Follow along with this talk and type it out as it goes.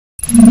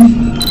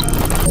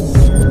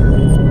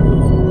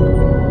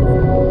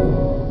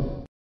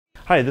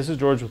Hi, this is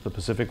George with the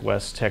Pacific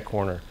West Tech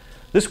Corner.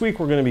 This week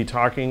we're going to be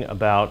talking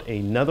about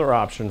another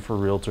option for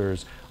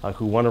realtors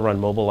who want to run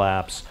mobile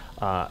apps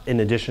in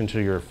addition to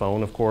your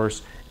phone, of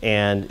course,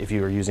 and if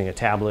you are using a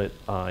tablet,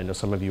 I know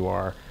some of you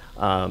are,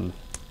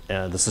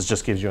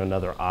 just gives you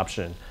another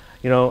option.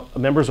 You know,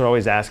 members are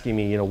always asking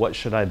me, what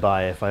should I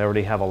buy? If I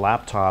already have a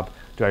laptop,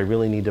 do I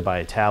really need to buy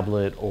a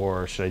tablet,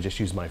 or should I just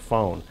use my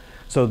phone?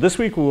 So this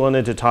week we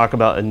wanted to talk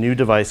about a new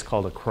device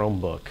called a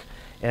Chromebook.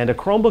 And a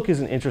Chromebook is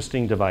an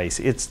interesting device.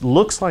 It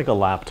looks like a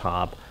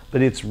laptop,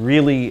 but it's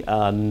really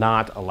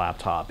not a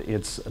laptop.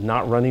 It's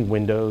not running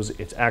Windows.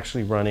 It's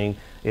actually running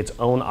its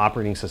own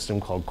operating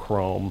system called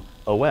Chrome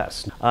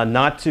OS.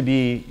 Not to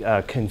be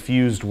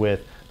confused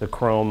with the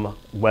Chrome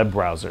web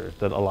browser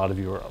that a lot of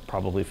you are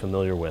probably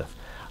familiar with.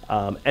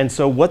 And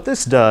so what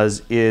this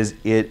does is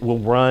it will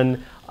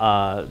run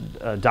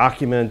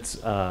document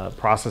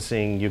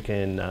processing. You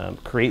can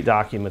create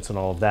documents and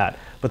all of that.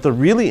 But the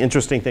really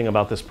interesting thing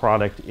about this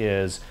product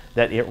is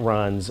that it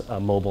runs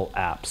mobile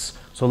apps.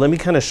 So let me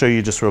kind of show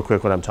you just real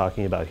quick what I'm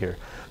talking about here.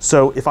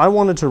 So if I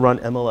wanted to run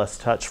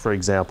MLS Touch, for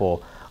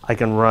example, I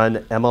can run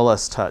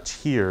MLS Touch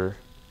here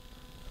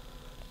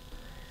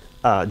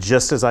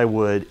just as I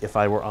would if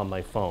I were on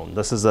my phone.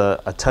 This is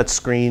a touch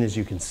screen, as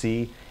you can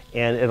see,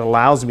 and it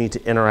allows me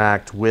to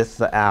interact with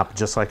the app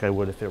just like I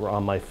would if it were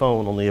on my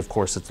phone, only of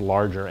course it's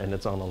larger and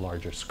it's on a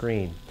larger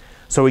screen.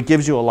 So it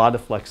gives you a lot of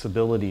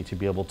flexibility to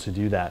be able to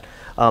do that.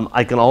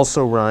 I can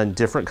also run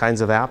different kinds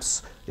of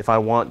apps. If I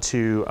want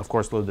to, of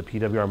course, load the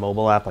PWR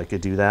mobile app, I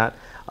could do that.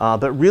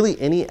 But really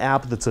any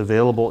app that's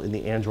available in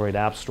the Android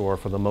App Store,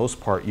 for the most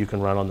part, you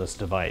can run on this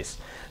device.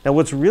 Now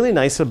what's really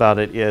nice about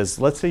it is,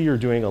 let's say you're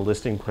doing a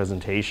listing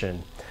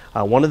presentation.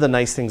 One of the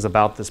nice things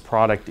about this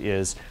product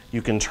is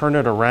you can turn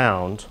it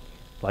around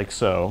like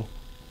so.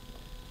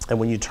 And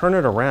when you turn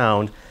it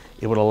around,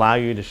 it would allow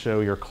you to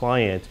show your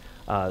client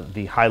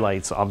the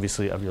highlights,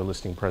 obviously, of your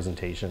listing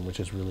presentation, which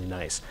is really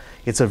nice.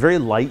 It's a very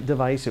light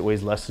device. It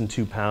weighs less than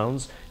 2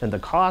 pounds, and the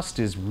cost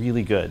is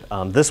really good.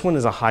 This one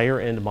is a higher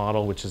end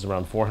model, which is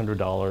around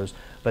 $400,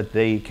 but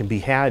they can be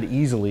had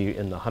easily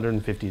in the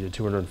 $150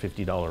 to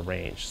 $250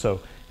 range.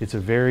 So it's a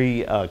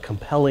very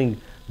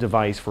compelling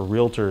device for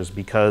realtors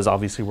because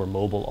obviously we're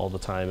mobile all the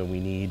time and we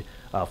need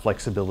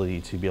flexibility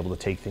to be able to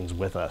take things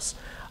with us.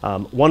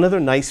 One other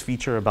nice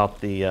feature about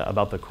the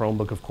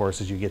Chromebook, of course,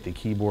 is you get the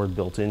keyboard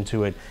built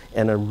into it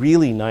and a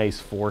really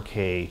nice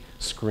 4K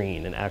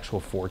screen, an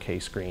actual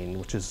 4K screen,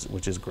 which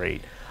is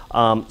great.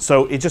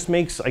 So it just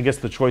makes, I guess,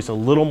 the choice a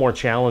little more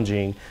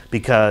challenging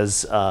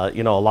because a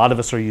lot of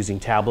us are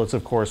using tablets,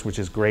 of course, which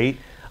is great.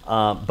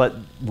 But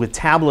with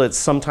tablets,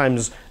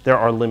 sometimes there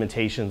are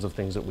limitations of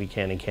things that we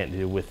can and can't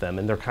do with them,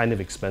 and they're kind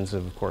of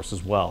expensive, of course,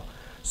 as well.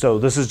 So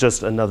this is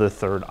just another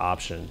third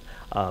option.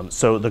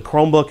 So the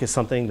Chromebook is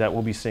something that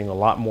we'll be seeing a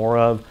lot more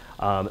of,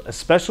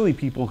 especially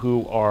people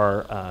who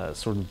are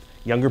sort of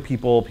younger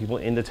people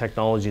into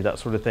technology, that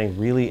sort of thing,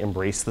 really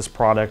embrace this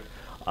product.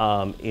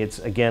 It's,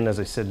 again, as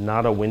I said,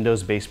 not a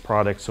Windows-based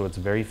product, so it's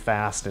very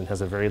fast and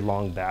has a very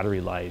long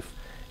battery life.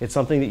 It's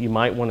something that you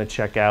might want to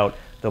check out.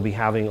 They'll be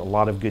having a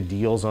lot of good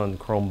deals on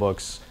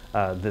Chromebooks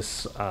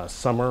this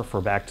summer for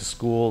back to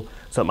school,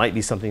 so it might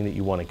be something that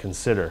you want to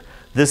consider.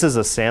 This is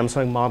a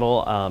Samsung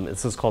model.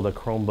 This is called a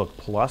Chromebook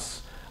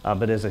Plus,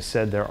 but as I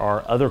said, there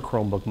are other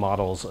Chromebook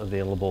models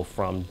available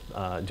from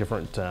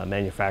different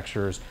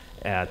manufacturers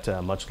at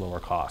much lower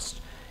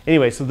cost.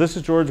 Anyway, so this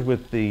is George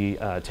with the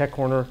Tech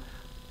Corner,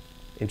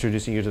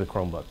 introducing you to the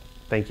Chromebook.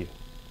 Thank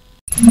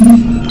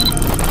you.